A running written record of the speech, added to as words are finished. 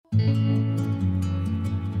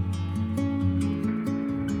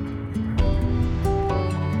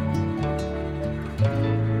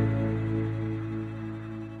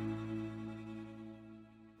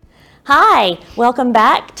Hi, welcome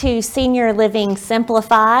back to Senior Living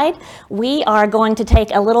Simplified. We are going to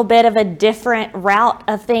take a little bit of a different route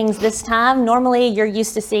of things this time. Normally, you're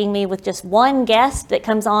used to seeing me with just one guest that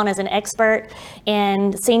comes on as an expert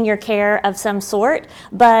in senior care of some sort,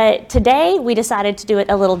 but today we decided to do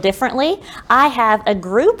it a little differently. I have a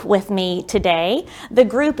group with me today. The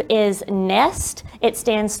group is NEST. It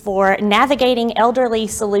stands for Navigating Elderly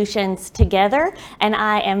Solutions Together, and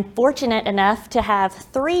I am fortunate enough to have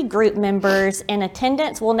three group members in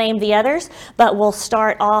attendance. We'll name the others, but we'll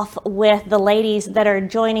start off with the ladies that are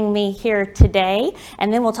joining me here today,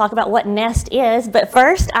 and then we'll talk about what NEST is. But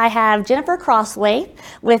first, I have Jennifer Crossway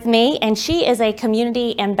with me, and she is a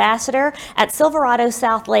community ambassador at Silverado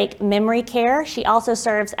South Lake Memory Care. She also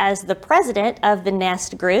serves as the president of the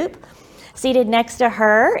NEST group. Seated next to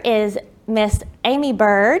her is Miss Amy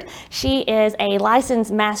Bird. She is a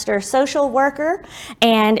licensed master social worker,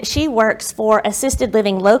 and she works for assisted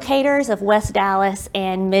living locators of West Dallas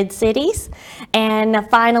and Mid-Cities. And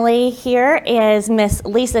finally, here is Miss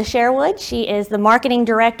Lisa Sherwood. She is the marketing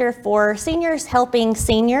director for Seniors Helping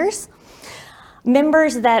Seniors.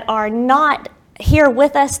 Members that are not here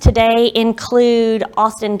with us today include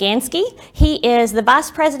Austin Gansky. He is the vice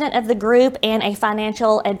president of the group and a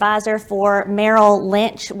financial advisor for Merrill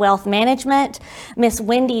Lynch Wealth Management. Miss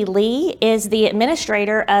Wendy Lee is the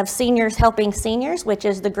administrator of Seniors Helping Seniors, which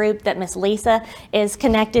is the group that Miss Lisa is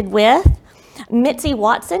connected with. Mitzi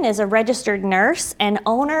Watson is a registered nurse and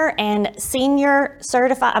owner and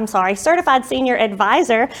certified senior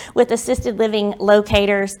advisor with Assisted Living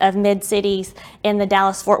Locators of Mid-Cities in the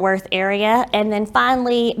Dallas-Fort Worth area. And then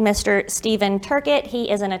finally, Mr. Stephen Turkett.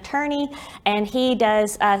 He is an attorney, and he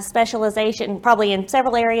does specialization probably in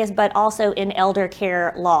several areas, but also in elder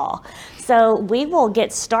care law. So we will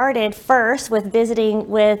get started first with visiting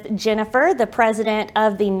with Jennifer, the president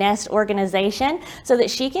of the NEST organization, so that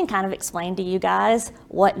she can kind of explain to you guys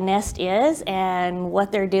what NEST is and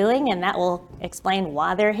what they're doing, and that will explain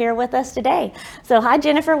why they're here with us today. So hi,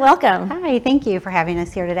 Jennifer, welcome. Hi, thank you for having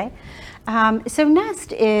us here today. So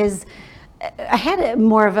NEST is, I had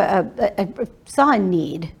more of saw a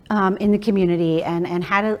need in the community and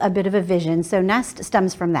had a bit of a vision. So NEST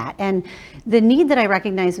stems from that. And the need that I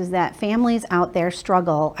recognized was that families out there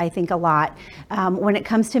struggle, I think, a lot when it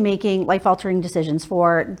comes to making life-altering decisions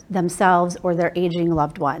for themselves or their aging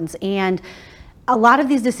loved ones. And a lot of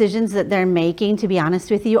these decisions that they're making, to be honest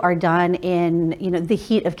with you, are done in, the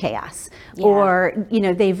heat of chaos. Yeah. Or,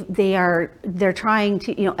 they're trying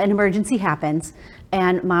to, an emergency happens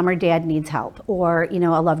and mom or dad needs help, or,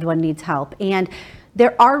 a loved one needs help. And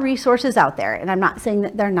there are resources out there, and I'm not saying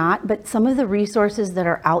that they're not, but some of the resources that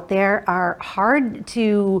are out there are hard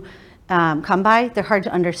to come by. They're hard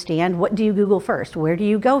to understand. What do you Google first? Where do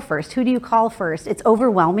you go first? Who do you call first? It's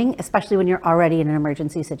overwhelming, especially when you're already in an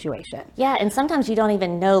emergency situation. Yeah, and sometimes you don't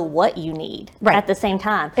even know what you need at the same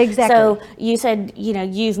time. Exactly. So you said,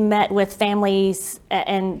 you've met with families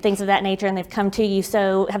and things of that nature, and they've come to you.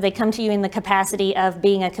 So have they come to you in the capacity of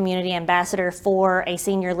being a community ambassador for a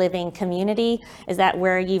senior living community? Is that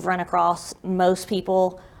where you've run across most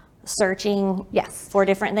people searching for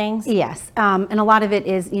different things? Yes. And a lot of it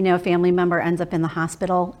is, a family member ends up in the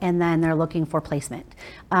hospital and then they're looking for placement.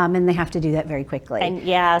 And they have to do that very quickly. And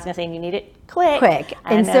I was going to say, you need it quick.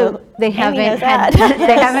 And so they haven't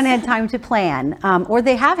had time to plan, or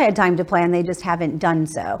they have had time to plan, they just haven't done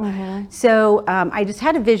so. Mm-hmm. So I just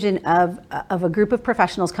had a vision of a group of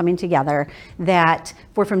professionals coming together that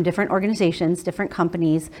were from different organizations, different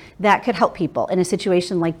companies, that could help people in a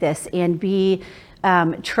situation like this and be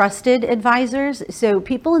trusted advisors. So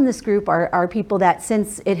people in this group are people that,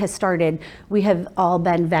 since it has started, we have all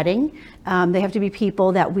been vetting. They have to be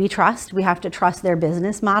people that we trust. We have to trust their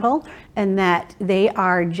business model, and that they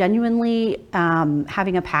are genuinely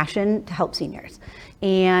having a passion to help seniors.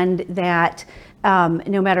 And that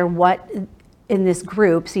no matter what in this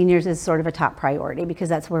group, seniors is sort of a top priority, because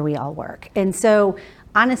that's where we all work. And so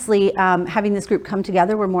honestly, having this group come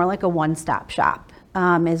together, we're more like a one-stop shop.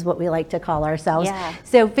 Is what we like to call ourselves. Yeah.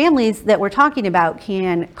 So families that we're talking about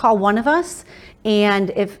can call one of us,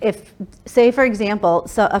 and if say, for example,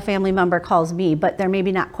 so a family member calls me, but they're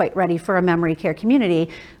maybe not quite ready for a memory care community,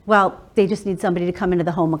 well, they just need somebody to come into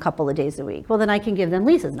the home a couple of days a week. Well, then I can give them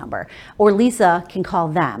Lisa's number, or Lisa can call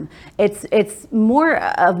them. It's more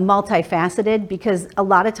of multifaceted, because a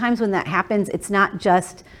lot of times when that happens, it's not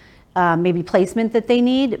just maybe placement that they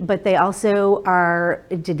need, but they also are,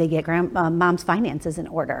 did they get mom's finances in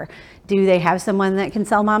order? Do they have someone that can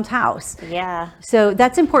sell mom's house? Yeah. So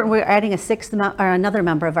that's important. We're adding another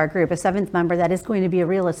member of our group, a seventh member that is going to be a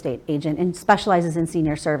real estate agent and specializes in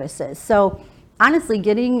senior services. So honestly,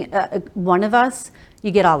 getting one of us, you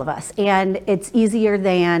get all of us. And it's easier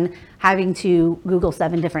than having to Google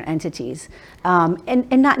 7 different entities and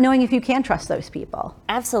not knowing if you can trust those people.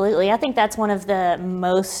 Absolutely. I think that's one of the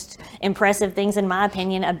most impressive things, in my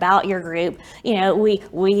opinion, about your group. You know,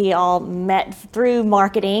 we all met through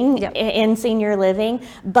marketing in senior living,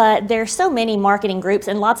 but there's so many marketing groups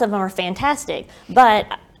and lots of them are fantastic. But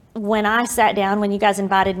when I sat down, when you guys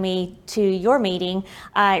invited me to your meeting,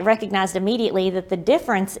 I recognized immediately that the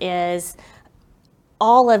difference is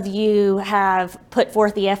all of you have put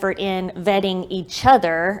forth the effort in vetting each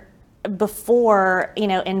other before, you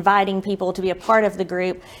know, inviting people to be a part of the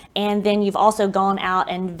group. And then you've also gone out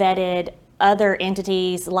and vetted other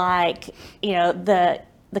entities like, you know, the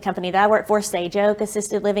company that I work for, Sage Oak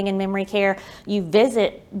Assisted Living and Memory Care. You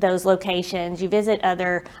visit those locations, you visit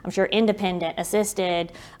other, I'm sure, independent,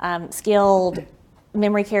 assisted, skilled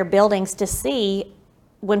memory care buildings to see,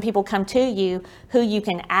 when people come to you, who you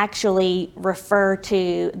can actually refer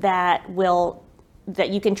to that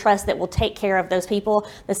you can trust, that will take care of those people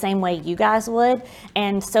the same way you guys would.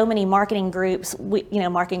 And so many marketing groups,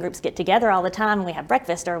 marketing groups get together all the time, and we have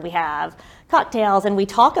breakfast or we have cocktails and we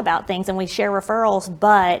talk about things and we share referrals,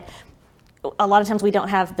 but a lot of times we don't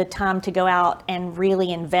have the time to go out and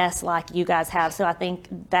really invest like you guys have. So I think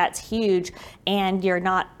that's huge. And you're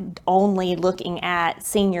not only looking at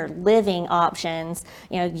senior living options,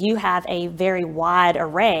 you know, you have a very wide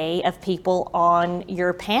array of people on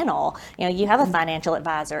your panel. You know, you have a financial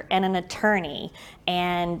advisor and an attorney,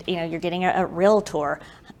 and, you know, you're getting a realtor.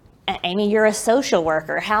 Amy, you're a social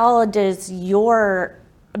worker. How does your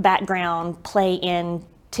background play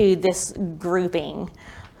into this grouping?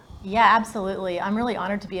 Yeah, absolutely. I'm really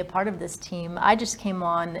honored to be a part of this team. I just came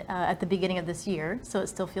on at the beginning of this year, so it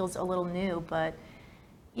still feels a little new. But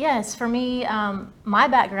yes, for me, my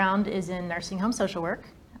background is in nursing home social work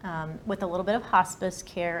with a little bit of hospice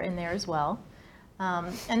care in there as well.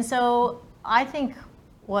 And so I think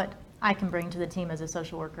what I can bring to the team as a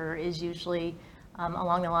social worker is usually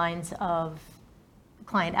along the lines of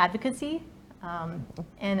client advocacy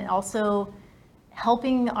and also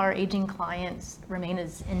helping our aging clients remain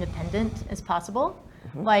as independent as possible.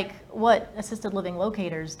 Like what Assisted Living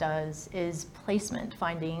Locators does is placement,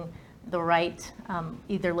 finding the right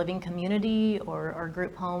either living community or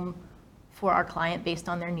group home for our client based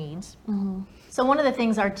on their needs. So one of the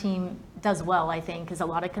things our team does well, I think, is a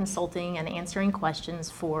lot of consulting and answering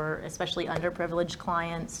questions for especially underprivileged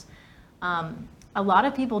clients. A lot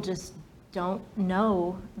of people just don't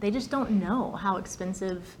know how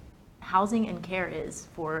expensive housing and care is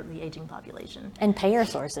for the aging population. And payer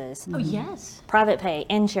sources. Oh, yes. Private pay,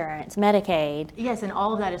 insurance, Medicaid. Yes, and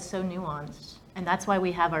all of that is so nuanced. And that's why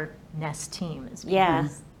we have our NEST team.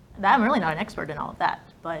 I'm really not an expert in all of that,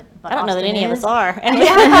 but I don't know that any of us are.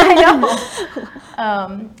 Yeah, I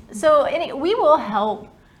know. So we will help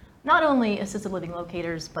not only Assisted Living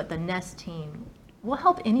Locators, but the NEST team will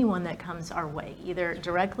help anyone that comes our way, either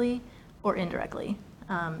directly or indirectly.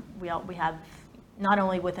 We have not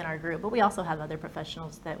only within our group, but we also have other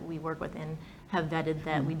professionals that we work with and have vetted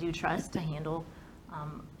that we do trust to handle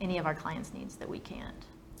any of our clients' needs that we can't.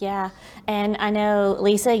 Yeah, and I know,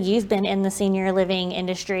 Lisa, you've been in the senior living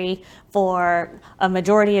industry for a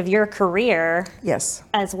majority of your career. Yes.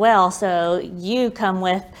 As well, so you come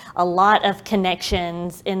with a lot of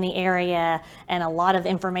connections in the area and a lot of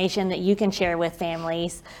information that you can share with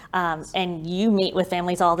families, and you meet with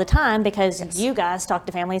families all the time because you guys talk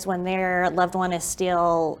to families when their loved one is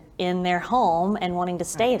still in their home and wanting to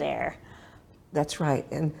stay there. That's right,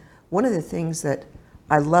 and one of the things that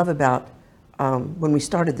I love about when we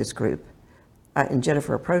started this group, and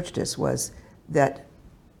Jennifer approached us, was that,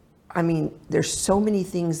 I mean, there's so many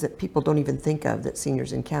things that people don't even think of that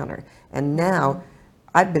seniors encounter. And now,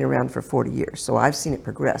 I've been around for 40 years, so I've seen it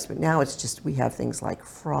progress, but now it's just, we have things like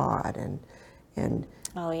fraud and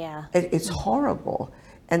oh yeah, it's horrible.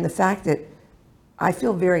 And the fact that I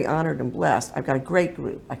feel very honored and blessed. I've got a great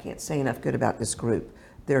group. I can't say enough good about this group.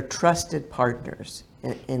 They're trusted partners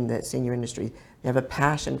in the senior industry. They have a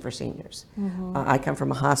passion for seniors. I come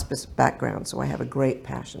from a hospice background, so I have a great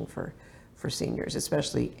passion for seniors,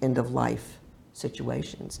 especially end-of-life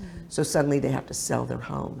situations. So suddenly they have to sell their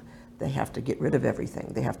home. They have to get rid of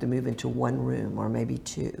everything. They have to move into one room or maybe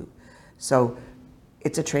two. So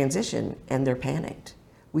it's a transition, and they're panicked.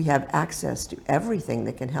 We have access to everything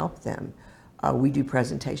that can help them. We do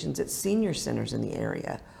presentations at senior centers in the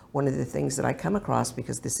area. One of the things that I come across,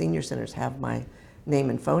 because the senior centers have my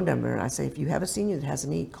name and phone number, and I say, if you have a senior that has a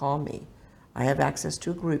need, call me. I have access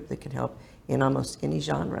to a group that can help in almost any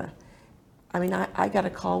genre. I mean, I got a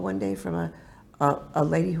call one day from a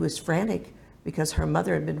lady who was frantic because her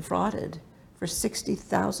mother had been frauded for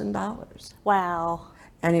 $60,000. Wow.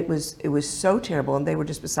 And it was so terrible, and they were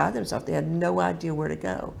just beside themselves. They had no idea where to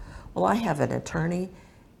go. Well, I have an attorney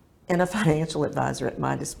and a financial advisor at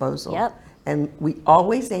my disposal. Yep. And we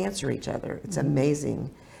always answer each other. It's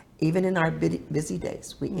amazing. Even in our busy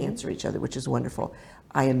days, we answer each other, which is wonderful.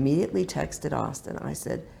 I immediately texted Austin. I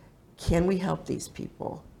said, can we help these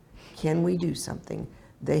people? Can we do something?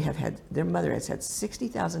 Their mother has had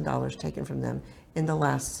 $60,000 taken from them in the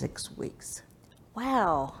last 6 weeks.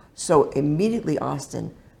 Wow. So immediately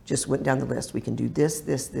Austin just went down the list. We can do this,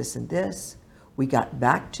 this, this, and this. We got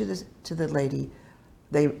back to the lady.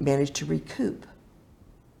 They managed to recoup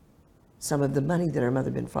some of the money that her mother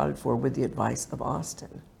had been frauded for with the advice of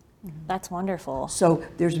Austin. That's wonderful. So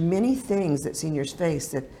there's many things that seniors face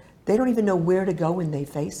that they don't even know where to go when they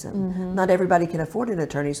face them. Not everybody can afford an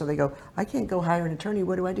attorney, so they go, I can't go hire an attorney,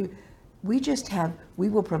 what do I do? We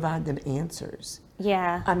will provide them answers.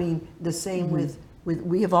 Yeah. I mean, the same with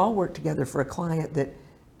we have all worked together for a client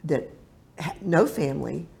that had no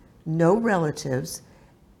family, no relatives,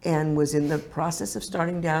 and was in the process of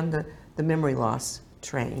starting down the memory loss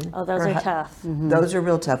train. Oh, those are tough. Those are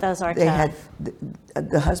real tough. Those are they tough.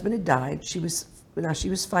 The husband had died. She was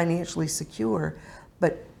financially secure,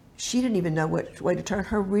 but she didn't even know which way to turn.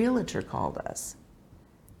 Her realtor called us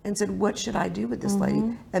and said, what should I do with this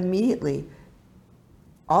lady? Immediately,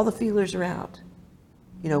 all the feelers are out.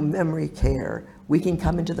 Memory care. We can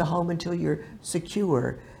come into the home until you're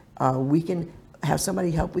secure. We can have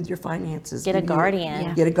somebody help with your finances. Get a guardian.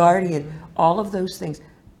 Yeah. Get a guardian. All of those things.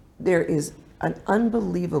 There is an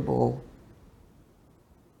unbelievable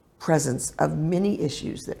presence of many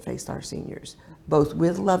issues that face our seniors, both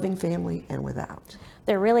with loving family and without.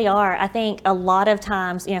 There really are. I think a lot of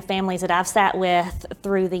times, families that I've sat with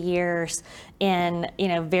through the years in,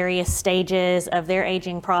 various stages of their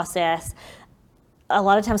aging process, a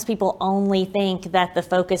lot of times people only think that the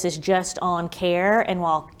focus is just on care, and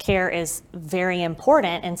while care is very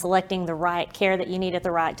important in selecting the right care that you need at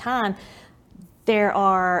the right time, there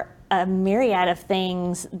are a myriad of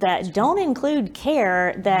things that don't include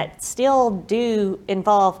care that still do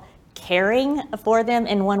involve caring for them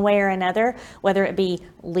in one way or another, whether it be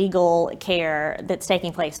legal care that's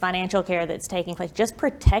taking place, financial care that's taking place, just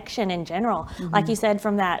protection in general. Like you said,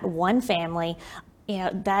 from that one family,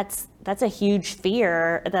 that's a huge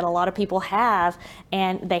fear that a lot of people have,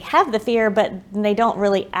 and they have the fear, but they don't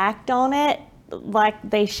really act on it like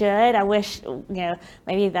they should. I wish,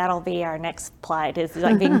 maybe that'll be our next plight, is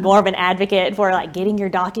like being more of an advocate for like getting your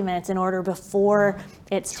documents in order before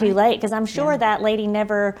it's too late. Because I'm sure that lady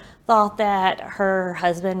never thought that her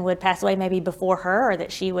husband would pass away maybe before her, or that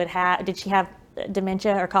she would have, did she have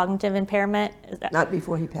dementia or cognitive impairment? Not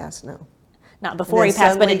before he passed, no. Not before he then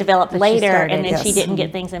passed, but it suddenly- developed But she later, started, and then she yes. didn't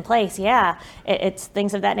get things in place. Yeah, it's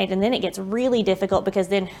things of that nature. And then it gets really difficult, because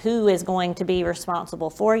then who is going to be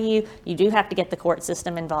responsible for you? You do have to get the court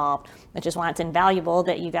system involved, which is why it's invaluable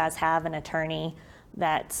that you guys have an attorney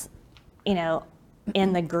that's,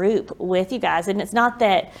 in the group with you guys. And it's not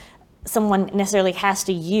that someone necessarily has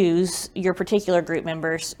to use your particular group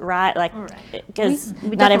members, right? Like, because We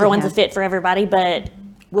not definitely everyone's a have. fit for everybody, but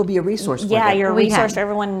We'll be a resource for yeah, them. you're a We resource have. for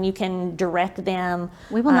everyone, and you can direct them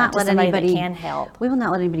We will not to let somebody anybody that can help. We will not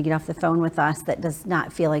let anybody get off the phone with us that does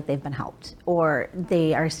not feel like they've been helped, or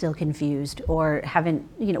they are still confused, or haven't.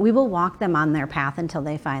 We will walk them on their path until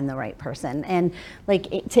they find the right person. And like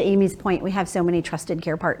to Amy's point, we have so many trusted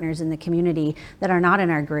care partners in the community that are not in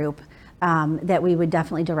our group, that we would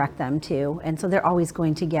definitely direct them to, and so they're always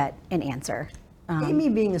going to get an answer. Amy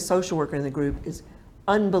being a social worker in the group is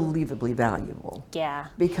unbelievably valuable. Yeah.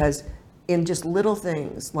 Because in just little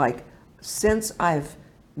things, like since I've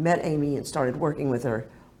met Amy and started working with her,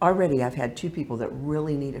 already I've had 2 people that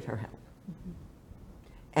really needed her help.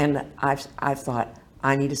 And I've thought,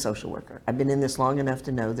 I need a social worker. I've been in this long enough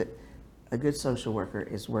to know that a good social worker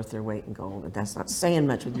is worth their weight in gold. And that's not saying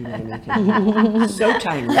much with you, Amy. So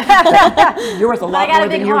tiny. You're worth a lot got a more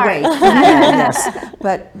big than your heart. weight. Yes.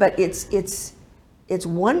 But it's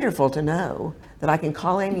wonderful to know that I can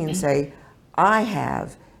call Amy and say, I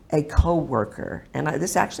have a coworker, and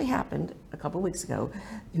this actually happened a couple of weeks ago,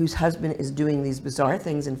 whose husband is doing these bizarre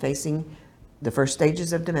things and facing the first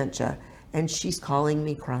stages of dementia, and she's calling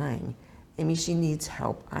me crying. Amy, she needs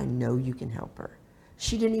help. I know you can help her.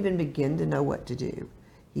 She didn't even begin to know what to do.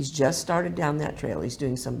 He's just started down that trail. He's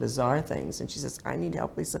doing some bizarre things, and she says, I need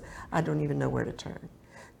help, Lisa. I don't even know where to turn.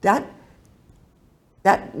 That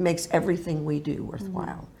makes everything we do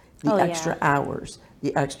worthwhile. The Oh, yeah. extra hours,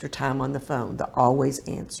 the extra time on the phone, the always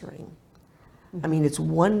answering. I mean, it's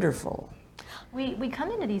wonderful. We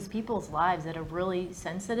come into these people's lives at a really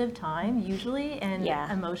sensitive time, usually, and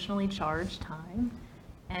emotionally charged time.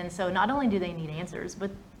 And so not only do they need answers, but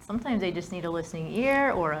sometimes they just need a listening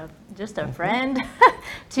ear or just a friend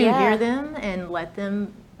to hear them and let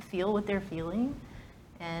them feel what they're feeling.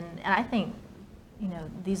 And I think,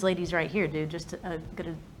 these ladies right here do just as good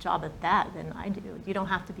a job at that than I do. You don't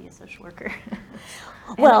have to be a social worker.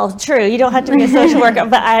 Well, true. You don't have to be a social worker,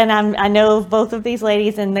 but I know both of these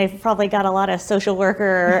ladies, and they've probably got a lot of social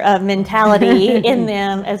worker mentality in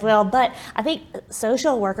them as well. But I think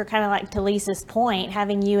social worker, kind of like to Lisa's point,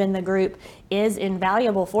 having you in the group is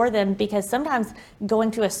invaluable for them, because sometimes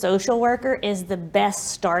going to a social worker is the best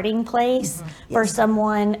starting place for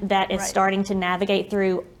someone that is starting to navigate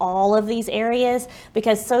through all of these areas,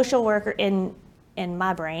 because social worker in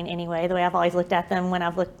my brain anyway, the way I've always looked at them when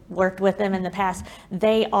I've worked with them in the past,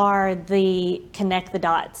 they are the connect the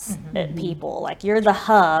dots people. Like, you're the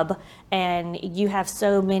hub, and you have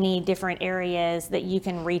so many different areas that you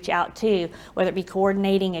can reach out to, whether it be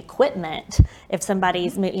coordinating equipment, if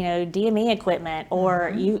somebody's, DME equipment,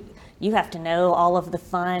 or you have to know all of the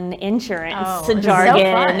fun insurance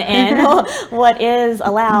jargon and what is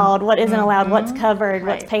allowed, what isn't allowed, what's covered,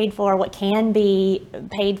 what's paid for, what can be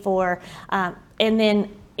paid for. And then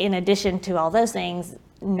in addition to all those things,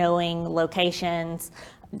 knowing locations,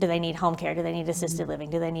 do they need home care? Do they need assisted living?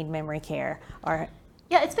 Do they need memory care?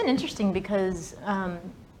 Yeah, it's been interesting because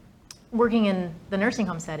working in the nursing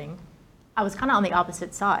home setting, I was kind of on the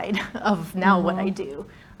opposite side of now what I do.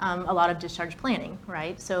 A lot of discharge planning,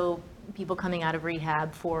 right? So people coming out of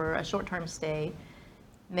rehab for a short-term stay,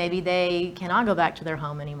 maybe they cannot go back to their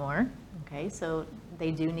home anymore. Okay, so they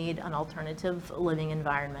do need an alternative living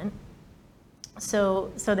environment.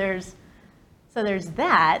 So there's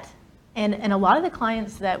that, and a lot of the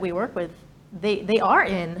clients that we work with, they are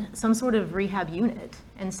in some sort of rehab unit,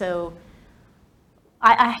 and so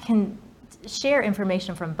I can share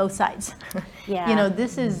information from both sides. Yeah.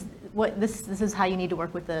 This is this is how you need to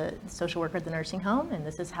work with the social worker at the nursing home, and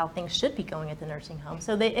this is how things should be going at the nursing home.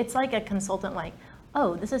 So it's like a consultant, like,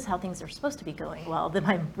 oh, this is how things are supposed to be going. Well, then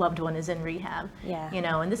my loved one is in rehab. Yeah.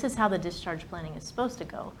 And this is how the discharge planning is supposed to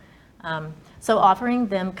go. So offering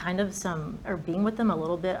them kind of or being with them a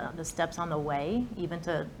little bit, the steps on the way, even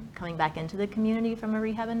to coming back into the community from a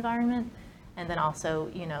rehab environment, and then also,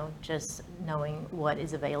 just knowing what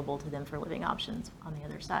is available to them for living options on the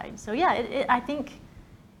other side. So yeah, I think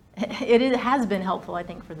it has been helpful, I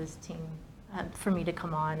think, for this team, for me to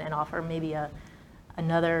come on and offer maybe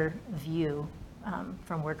another view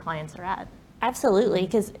from where clients are at. Absolutely,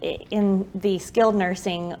 because in the skilled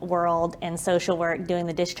nursing world and social work, doing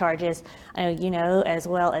the discharges, I know you know as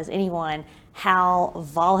well as anyone how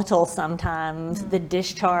volatile sometimes the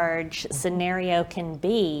discharge scenario can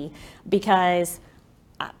be, because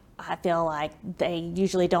I feel like they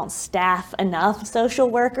usually don't staff enough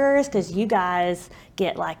social workers, because you guys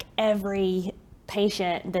get like every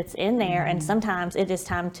patient that's in there, and sometimes it is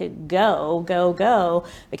time to go,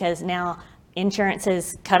 because now insurance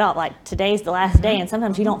is cut off, like today's the last day, and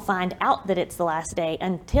sometimes you don't find out that it's the last day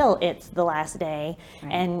until it's the last day,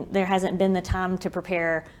 and there hasn't been the time to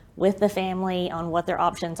prepare with the family on what their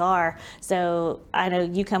options are. So I know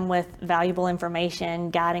you come with valuable information,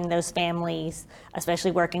 guiding those families,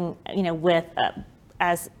 especially working, with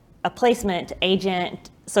as a placement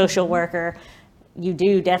agent, social worker. You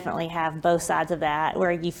do definitely have both sides of that,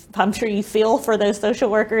 where I'm sure you feel for those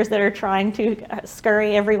social workers that are trying to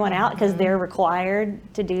scurry everyone out because they're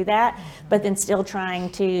required to do that, but then still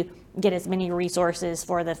trying to get as many resources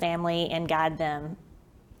for the family and guide them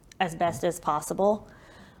as best as possible.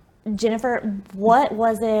 Jennifer, what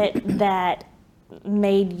was it that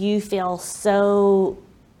made you feel so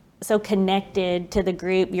connected to the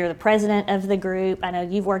group? You're the president of the group. I know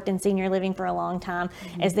you've worked in senior living for a long time.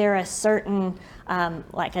 Is there a certain,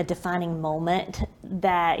 like a defining moment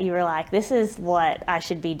that you were like, this is what I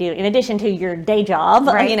should be doing, in addition to your day job,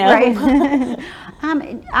 Right.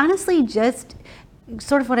 Honestly, just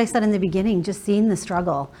sort of what I said in the beginning, just seeing the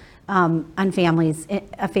struggle on families'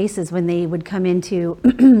 faces when they would come into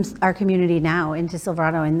our community now, into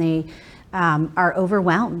Silverado, and they are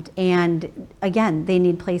overwhelmed, and again, they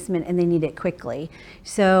need placement and they need it quickly.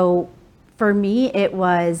 So for me, it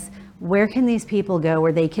was, where can these people go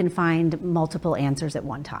where they can find multiple answers at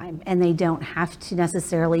one time, and they don't have to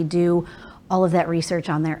necessarily do all of that research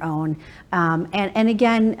on their own. And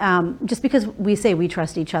again, just because we say we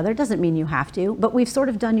trust each other doesn't mean you have to, but we've sort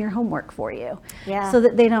of done your homework for you, so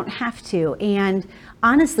that they don't have to. And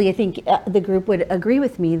honestly, I think the group would agree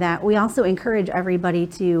with me that we also encourage everybody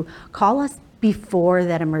to call us before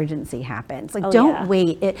that emergency happens. Like, Oh, don't yeah.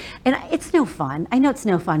 wait. And it's no fun. I know it's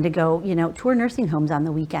no fun to go, tour nursing homes on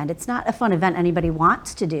the weekend. It's not a fun event anybody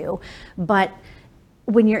wants to do. But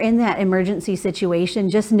when you're in that emergency situation,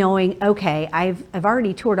 just knowing, okay, I've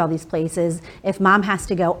already toured all these places. If mom has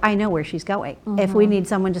to go, I know where she's going. If we need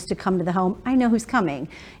someone just to come to the home, I know who's coming.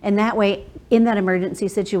 And that way, in that emergency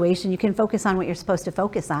situation, you can focus on what you're supposed to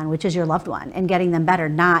focus on, which is your loved one and getting them better,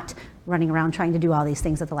 not running around trying to do all these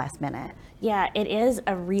things at the last minute. Yeah, it is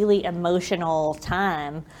a really emotional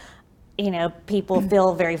time. People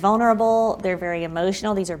feel very vulnerable. They're very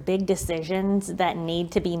emotional. These are big decisions that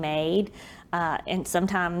need to be made. And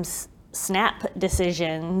sometimes snap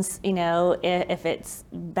decisions, if it's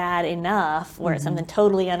bad enough, where it's something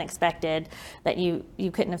totally unexpected that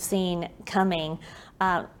you couldn't have seen coming.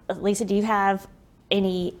 Lisa, do you have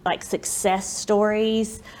any success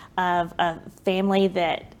stories of a family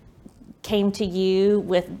that came to you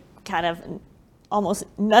with kind of almost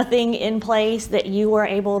nothing in place that you were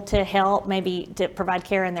able to help, maybe to provide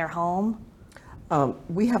care in their home?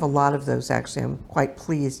 We have a lot of those, actually. I'm quite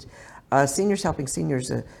pleased. Seniors Helping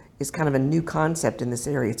Seniors is kind of a new concept in this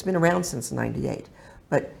area. It's been around since '98,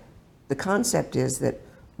 but the concept is that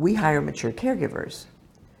we hire mature caregivers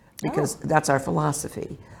because that's our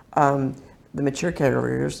philosophy. The mature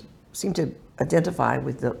caregivers seem to identify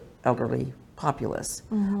with the elderly populace.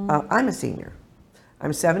 I'm a senior.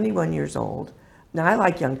 I'm 71 years old. Now, I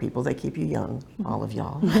like young people. They keep you young, all of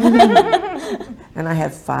y'all. And I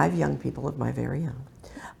have 5 young people of my very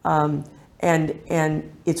own.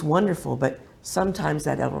 And it's wonderful, but sometimes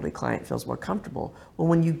that elderly client feels more comfortable. Well,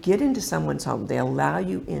 when you get into someone's home, they allow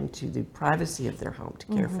you into the privacy of their home to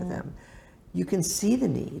care for them. You can see the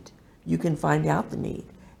need. You can find out the need.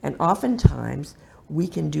 And oftentimes, we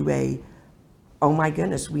can do oh my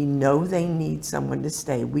goodness, we know they need someone to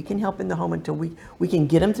stay. We can help in the home until we can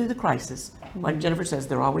get them through the crisis. Like Jennifer says,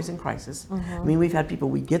 they're always in crisis. I mean, we've had people,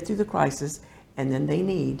 we get through the crisis, and then they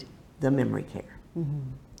need the memory care.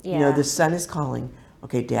 Yeah. The son is calling,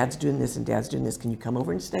 okay, dad's doing this and dad's doing this. Can you come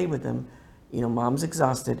over and stay with them? Mom's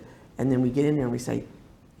exhausted. And then we get in there and we say,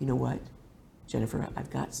 you know what, Jennifer, I've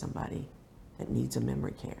got somebody that needs a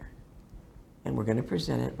memory care. And we're going to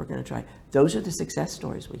present it. We're going to try. Those are the success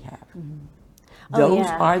stories we have. Those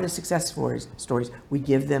are the success stories. We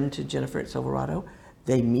give them to Jennifer at Silverado.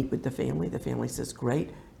 They meet with the family. The family says, great,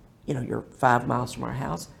 you're 5 miles from our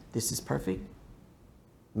house. This is perfect.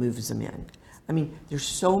 Moves them in. I mean, there's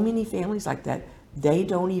so many families like that. They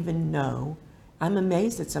don't even know. I'm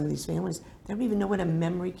amazed at some of these families. They don't even know what a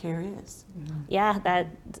memory care is. Yeah,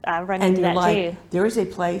 I run And into you're that like, too. there is a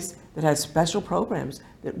place that has special programs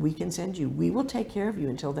that we can send you. We will take care of you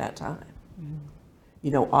until that time.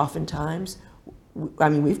 Oftentimes,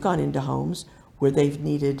 we've gone into homes where they've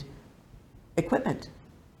needed equipment.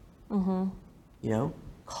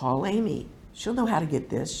 Call Amy. She'll know how to get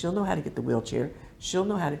this. She'll know how to get the wheelchair. She'll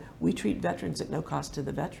know how to. We treat veterans at no cost to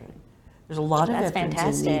the veteran. There's a lot of That's veterans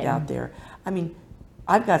fantastic. in need out there. I mean,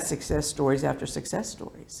 I've got success stories after success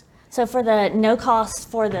stories. So for the no cost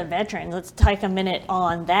for the veterans, let's take a minute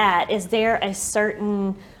on that. Is there a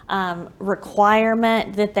certain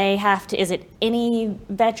requirement that they have to, is it any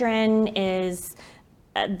veteran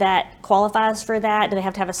that qualifies for that? Do they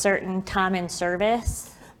have to have a certain time in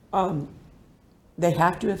service? They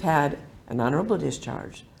have to have had an honorable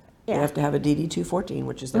discharge. They have to have a DD 214,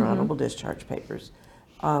 which is their honorable discharge papers.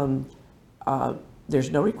 There's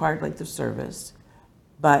no required length of service,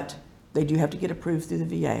 but they do have to get approved through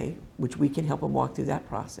the VA, which we can help them walk through that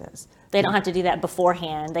process. They don't have to do that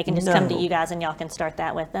beforehand. They can just come to No. you guys and y'all can start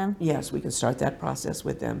that with them? Yes, we can start that process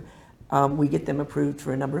with them. We get them approved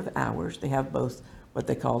for a number of hours. They have both what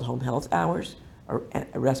they call home health hours, or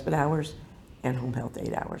respite hours, and home health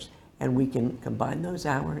aid hours. And we can combine those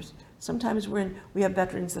hours. Sometimes we have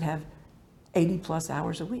veterans that have 80 plus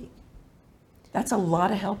hours a week. That's a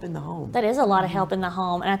lot of help in the home. That is a lot of help in the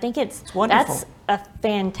home, and I think it's wonderful. That's a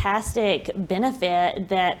fantastic benefit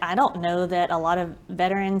that I don't know that a lot of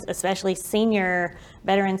veterans, especially senior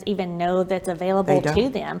veterans, even know that's available to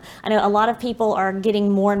them. I know a lot of people are getting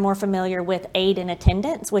more and more familiar with aid in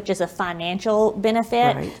attendance, which is a financial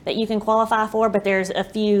benefit that you can qualify for, but there's a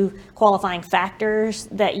few qualifying factors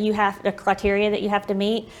that the criteria that you have to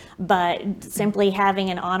meet, but simply having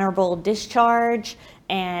an honorable discharge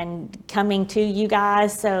and coming to you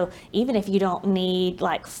guys. So even if you don't need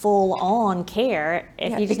full on care,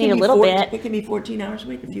 if you just need a little bit. It can be 14 hours a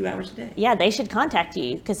week, a few hours a day. Yeah, they should contact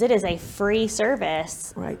you because it is a free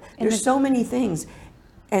service. Right. There's so many things.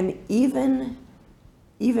 And even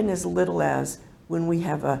as little as when we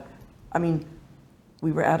have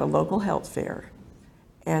we were at a local health fair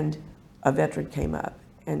and a veteran came up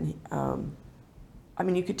and I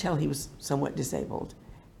mean, you could tell he was somewhat disabled.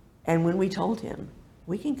 And when we told him,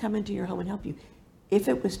 we can come into your home and help you, if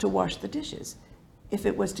it was to wash the dishes, if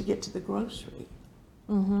it was to get to the grocery,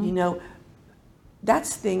 you know,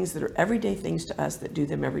 that's things that are everyday things to us that do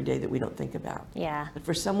them every day that we don't think about. Yeah. But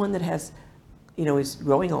for someone that has, you know, is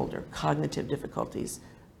growing older, cognitive difficulties,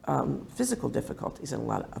 physical difficulties, and a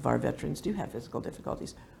lot of our veterans do have physical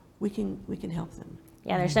difficulties, we can help them.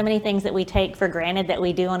 Yeah, there's so many things that we take for granted that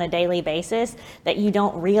we do on a daily basis that you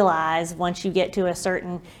don't realize once you get to a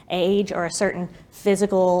certain age or a certain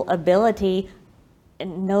physical ability.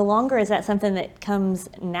 And no longer is that something that comes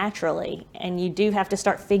naturally, and you do have to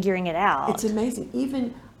start figuring it out. It's amazing.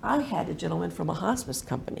 Even I had a gentleman from a hospice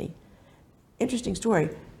company. Interesting story.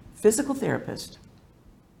 Physical therapist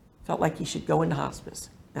felt like he should go into hospice.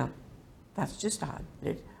 Now, that's just odd.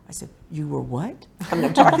 I said, "You were what?"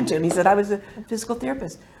 I'm talking to him. He said, "I was a physical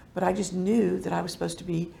therapist, but I just knew that I was supposed to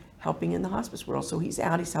be helping in the hospice world." So he's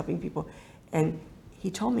out, he's helping people. And he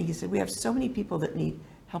told me, he said, "We have so many people that need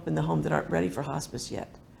help in the home that aren't ready for hospice yet.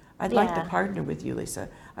 I'd like to Yeah. partner with you, Lisa."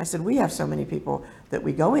 I said, "We have so many people that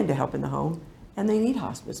we go in to help in the home and they need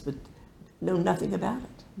hospice, but know nothing about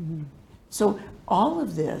it." So all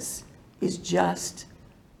of this is just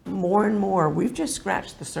more and more. We've just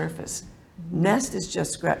scratched the surface. Nest has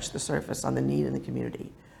just scratched the surface on the need in the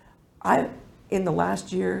community. In the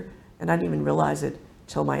last year, and I didn't even realize it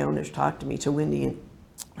till my owners talked to me, till Wendy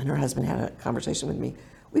and her husband had a conversation with me,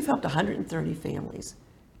 we've helped 130 families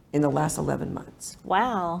in the last 11 months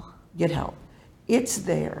Wow. get help. It's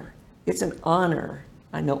there. It's an honor.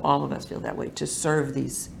 I know all of us feel that way, to serve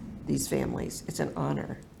these families. It's an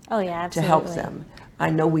honor Oh, yeah, to absolutely. help them. I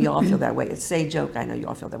know we all feel that way. It's a joke. I know you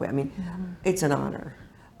all feel that way. I mean, it's an honor.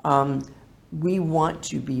 We want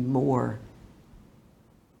to be more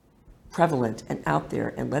prevalent and out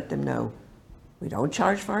there and let them know we don't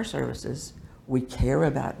charge for our services. We care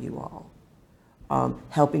about you all.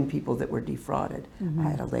 Helping people that were defrauded. I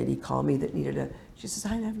had a lady call me that needed she says,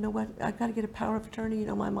 "I have I've got to get a power of attorney. You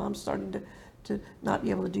know, my mom's starting to not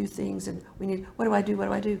be able to do things, and what do I do? What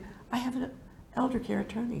do I do?" I have an elder care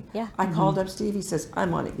attorney. Yeah. I called up Steve. He says,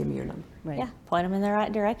 "I'm on it. Give me your number." Right. Yeah, point them in the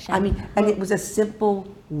right direction. I mean, and it was a simple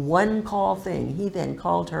one-call thing. He then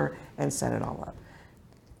called her and set it all up.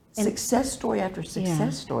 Success story after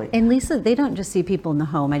success story. And Lisa, they don't just see people in the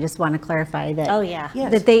home. I just want to clarify that. Oh, yeah.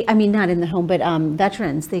 Yes. That they, I mean, not in the home, but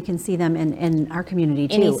veterans, they can see them in our community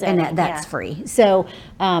too. Any setting, and that's yeah. free. So,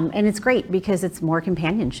 and it's great because it's more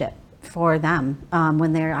companionship for them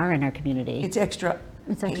when they are in our community. It's extra,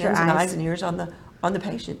 It's extra hands and eyes. eyes and ears on the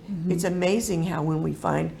patient. It's amazing how when we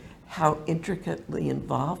find how intricately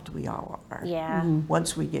involved we all are. Yeah.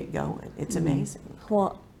 Once we get going, it's amazing.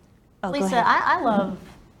 Well, oh, go Lisa, ahead. I love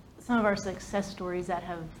some of our success stories that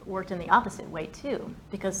have worked in the opposite way too,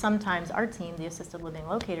 because sometimes our team, the assisted living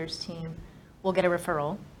locators team, will get a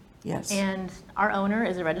referral. Yes. And our owner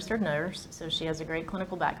is a registered nurse, so she has a great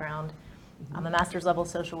clinical background. I'm a master's level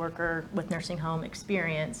social worker with nursing home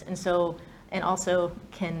experience, and also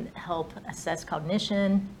can help assess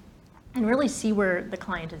cognition and really see where the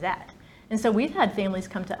client is at. And so we've had families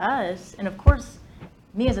come to us, and of course,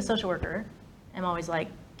 me as a social worker, I'm always like,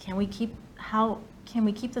 can we keep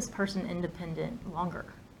this person independent longer?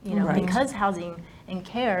 You know, Right. because housing and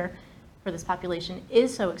care for this population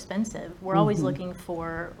is so expensive, we're always looking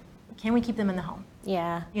for, can we keep them in the home?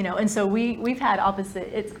 Yeah. You know, and so we've had opposite,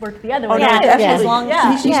 it's worked the other way. no, Yeah, definitely. as long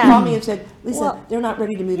as- She's yeah. called me and said, "Lisa, Well, they're not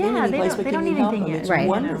ready to move in yeah, any they place, don't- but they can don't you need help anything them?" It's yet. Right.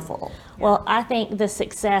 wonderful. Well, I think the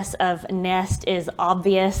success of Nest is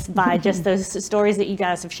obvious by just those stories that you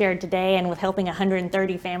guys have shared today, and with helping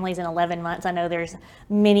 130 families in 11 months. I know there's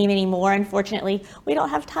many, many more. Unfortunately, we don't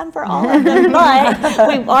have time for all of them, but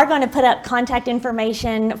we are going to put up contact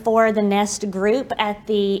information for the Nest group at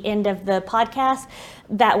the end of the podcast.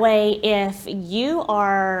 That way, if you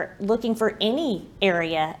are looking for any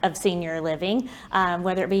area of senior living,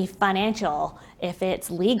 whether it be financial, if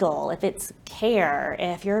it's legal, if it's care,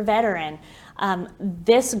 if you're a veteran,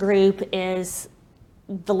 this group is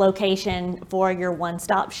the location for your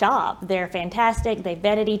one-stop shop. They're fantastic. They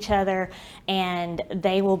vetted each other, and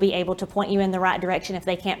they will be able to point you in the right direction if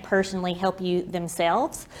they can't personally help you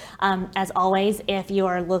themselves. As always, if you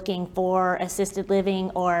are looking for assisted living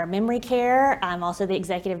or memory care, I'm also the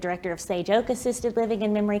executive director of Sage Oak Assisted Living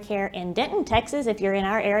and Memory Care in Denton, Texas. If you're in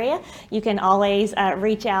our area, you can always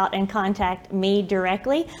reach out and contact me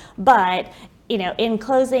directly. But you know, in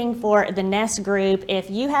closing, for the Nest group, if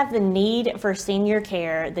you have the need for senior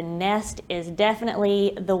care, the Nest is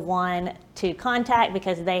definitely the one to contact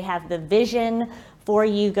because they have the vision for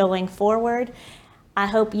you going forward. I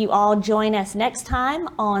hope you all join us next time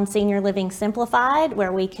on Senior Living Simplified,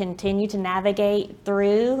 where we continue to navigate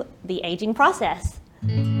through the aging process.